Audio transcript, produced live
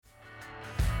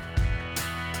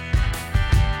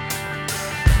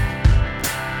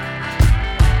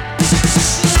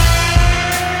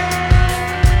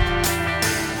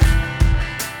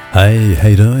Hey, how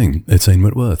you doing? It's Ian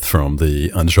Whitworth from the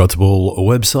Undestructible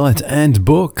website and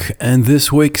book, and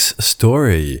this week's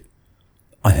story.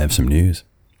 I have some news.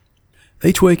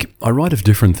 Each week, I write of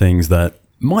different things that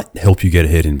might help you get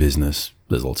ahead in business.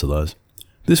 There's lots of those.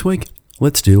 This week,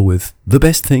 let's deal with the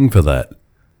best thing for that.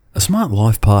 A smart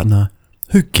life partner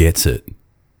who gets it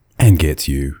and gets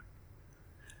you.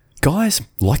 Guys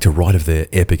like to write of their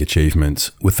epic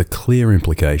achievements with the clear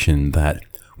implication that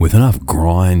with enough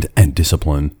grind and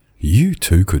discipline, you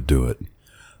too could do it.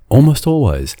 Almost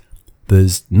always,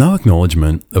 there's no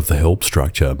acknowledgement of the help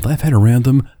structure they've had around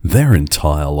them their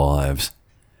entire lives.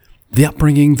 The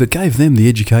upbringing that gave them the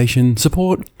education,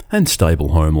 support, and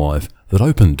stable home life that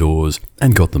opened doors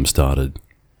and got them started.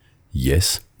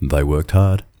 Yes, they worked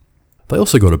hard. They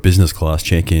also got a business class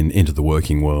check-in into the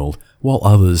working world, while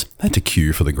others had to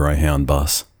queue for the Greyhound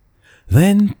bus.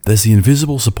 Then there's the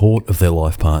invisible support of their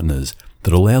life partners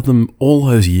that allowed them all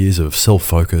those years of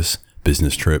self-focus,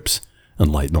 business trips,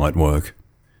 and late-night work.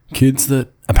 Kids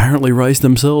that apparently raised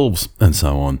themselves, and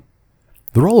so on.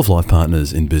 The role of life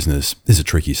partners in business is a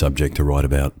tricky subject to write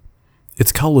about.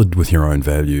 It's coloured with your own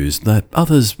values that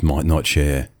others might not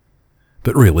share.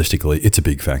 But realistically, it's a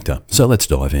big factor, so let's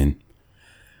dive in.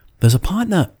 There's a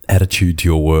partner attitude to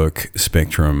your work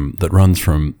spectrum that runs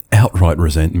from outright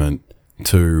resentment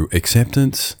to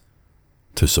acceptance,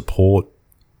 to support,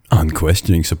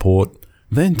 unquestioning support,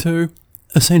 then to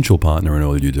essential partner in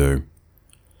all you do.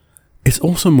 It's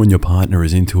awesome when your partner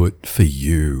is into it for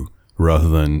you, rather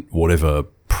than whatever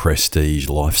prestige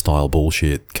lifestyle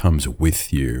bullshit comes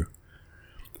with you.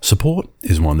 Support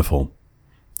is wonderful.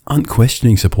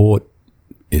 Unquestioning support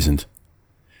isn't.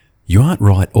 You aren't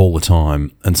right all the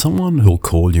time, and someone who'll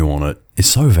call you on it is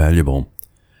so valuable.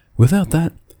 Without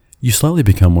that, you slowly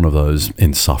become one of those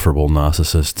insufferable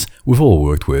narcissists we've all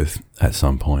worked with at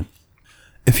some point.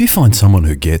 If you find someone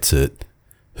who gets it,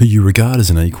 who you regard as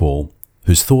an equal,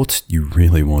 whose thoughts you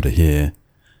really want to hear,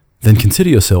 then consider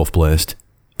yourself blessed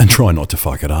and try not to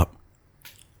fuck it up.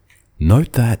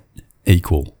 Note that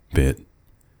equal bit.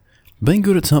 Being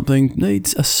good at something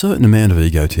needs a certain amount of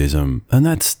egotism, and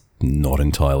that's not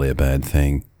entirely a bad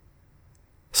thing.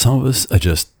 Some of us are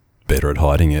just better at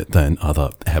hiding it than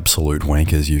other absolute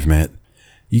wankers you've met.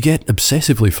 You get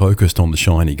obsessively focused on the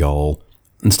shiny goal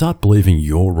and start believing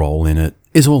your role in it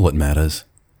is all that matters.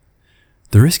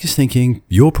 The risk is thinking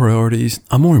your priorities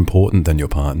are more important than your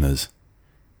partner's.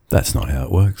 That's not how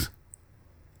it works.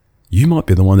 You might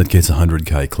be the one that gets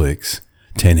 100k clicks,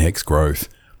 10x growth,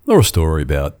 or a story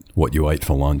about what you ate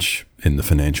for lunch in the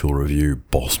Financial Review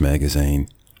Boss magazine.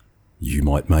 You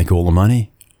might make all the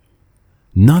money.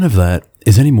 None of that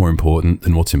is any more important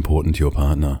than what's important to your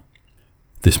partner.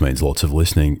 This means lots of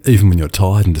listening, even when you're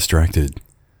tired and distracted.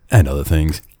 And other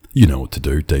things. You know what to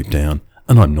do deep down,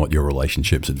 and I'm not your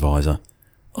relationships advisor.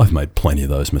 I've made plenty of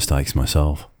those mistakes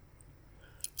myself.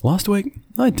 Last week,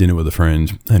 I had dinner with a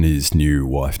friend and his new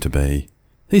wife-to-be.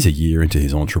 He's a year into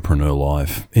his entrepreneur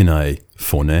life in a,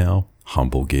 for now,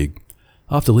 humble gig,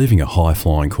 after leaving a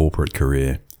high-flying corporate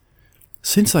career.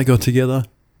 Since they got together,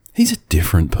 he's a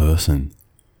different person.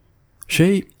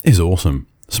 She is awesome,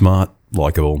 smart,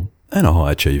 likeable, and a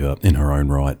high achiever in her own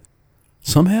right.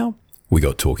 Somehow, we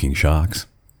got talking sharks.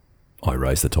 I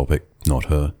raised the topic, not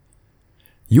her.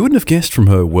 You wouldn't have guessed from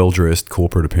her well-dressed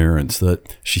corporate appearance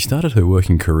that she started her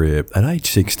working career at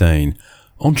age 16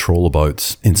 on trawler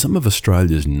boats in some of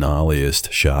Australia's gnarliest,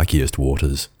 sharkiest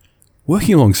waters,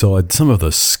 working alongside some of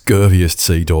the scurviest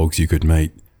sea dogs you could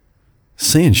meet.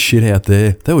 Seeing shit out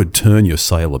there that would turn your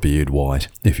sailor beard white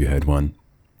if you had one.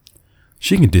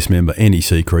 She can dismember any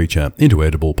sea creature into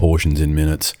edible portions in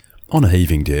minutes, on a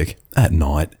heaving deck, at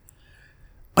night.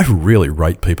 I really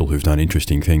rate people who've done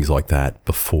interesting things like that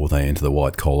before they enter the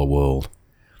white-collar world.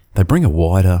 They bring a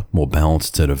wider, more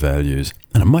balanced set of values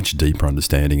and a much deeper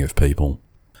understanding of people.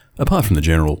 Apart from the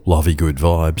general lovey-good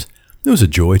vibes, it was a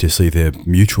joy to see their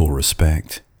mutual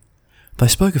respect. They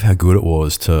spoke of how good it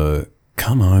was to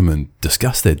come home and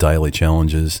discuss their daily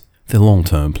challenges, their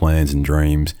long-term plans and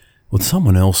dreams with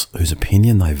someone else whose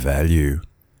opinion they value.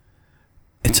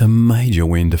 It's a major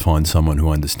win to find someone who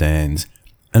understands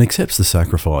and accepts the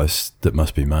sacrifice that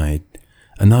must be made,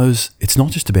 and knows it's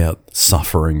not just about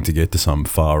suffering to get to some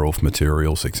far-off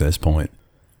material success point.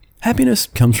 Happiness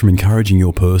comes from encouraging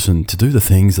your person to do the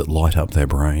things that light up their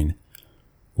brain.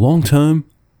 Long term,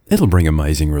 it'll bring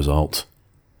amazing results.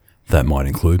 That might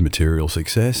include material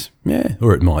success,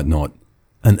 or it might not,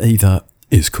 and either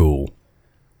is cool.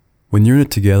 When you're in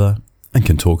it together and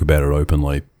can talk about it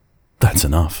openly, that's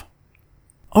enough.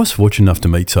 I was fortunate enough to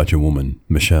meet such a woman,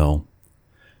 Michelle.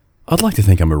 I'd like to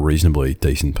think I'm a reasonably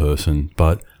decent person,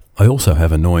 but I also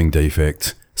have annoying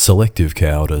defects selective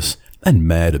cowardice, and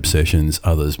mad obsessions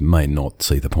others may not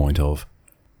see the point of.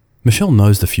 Michelle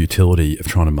knows the futility of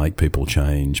trying to make people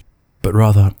change, but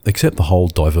rather accept the whole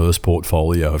diverse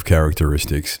portfolio of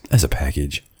characteristics as a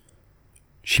package.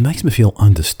 She makes me feel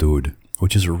understood,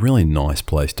 which is a really nice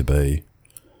place to be.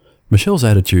 Michelle's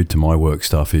attitude to my work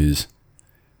stuff is,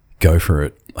 go for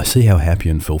it. I see how happy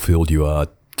and fulfilled you are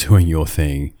doing your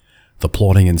thing. The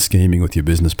plotting and scheming with your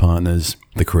business partners,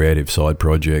 the creative side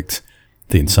projects,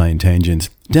 the insane tangents,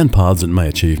 down paths that may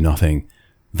achieve nothing.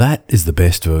 That is the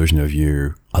best version of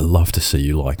you. I love to see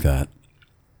you like that.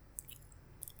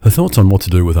 Her thoughts on what to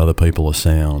do with other people are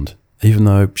sound, even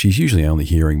though she's usually only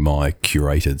hearing my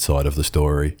curated side of the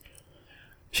story.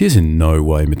 She is in no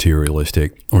way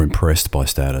materialistic or impressed by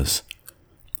status.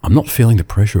 I'm not feeling the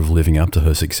pressure of living up to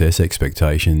her success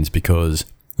expectations because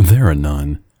there are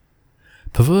none.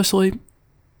 Perversely,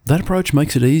 that approach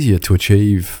makes it easier to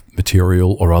achieve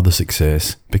material or other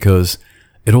success because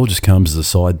it all just comes as a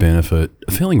side benefit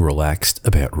of feeling relaxed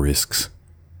about risks.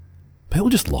 People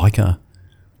just like her.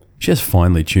 She has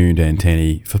finely tuned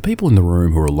antennae for people in the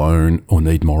room who are alone or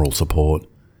need moral support.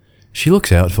 She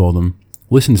looks out for them,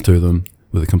 listens to them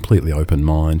with a completely open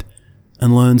mind,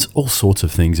 and learns all sorts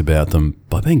of things about them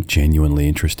by being genuinely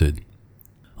interested.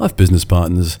 I have business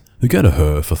partners who go to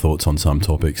her for thoughts on some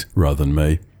topics rather than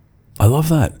me. I love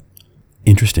that.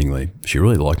 Interestingly, she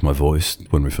really liked my voice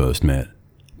when we first met,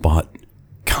 but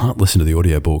can't listen to the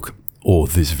audiobook or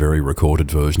this very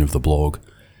recorded version of the blog.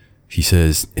 She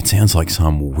says it sounds like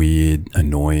some weird,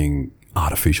 annoying,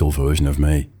 artificial version of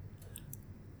me.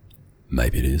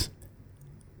 Maybe it is.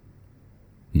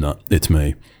 No, it's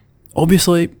me.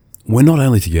 Obviously, we're not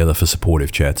only together for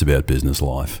supportive chats about business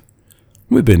life.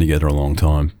 We've been together a long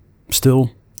time.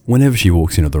 Still, whenever she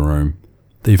walks into the room,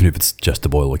 even if it's just to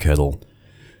boil a kettle,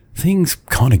 things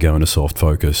kind of go into soft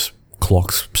focus,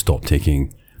 clocks stop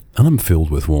ticking, and I'm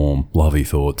filled with warm, lovey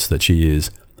thoughts that she is,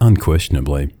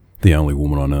 unquestionably, the only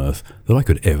woman on earth that I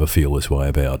could ever feel this way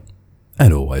about,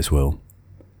 and always will.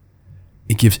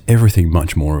 It gives everything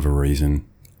much more of a reason.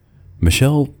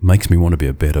 Michelle makes me want to be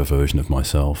a better version of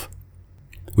myself.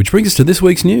 Which brings us to this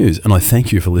week's news, and I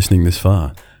thank you for listening this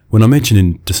far. When I mentioned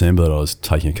in December that I was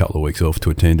taking a couple of weeks off to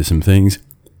attend to some things,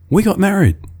 we got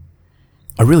married.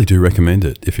 I really do recommend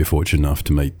it if you're fortunate enough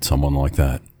to meet someone like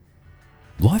that.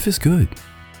 Life is good.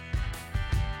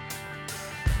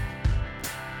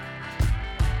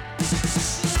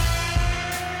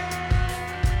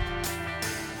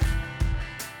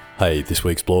 Hey, this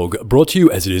week's blog brought to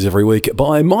you, as it is every week,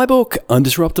 by my book,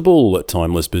 Undisruptible,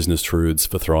 Timeless Business Truths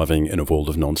for Thriving in a World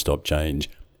of Non-Stop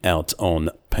Change, out on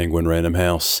Penguin Random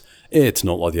House. It's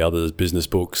not like the other business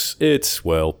books. It's,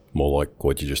 well, more like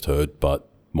what you just heard, but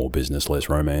more business, less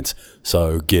romance.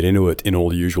 So get into it in all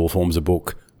the usual forms of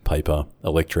book, paper,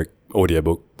 electric,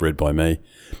 audiobook, read by me.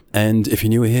 And if you're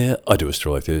new here, I do a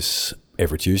story like this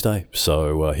every Tuesday.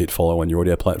 So hit follow on your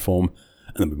audio platform,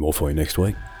 and there'll be more for you next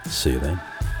week. See you then.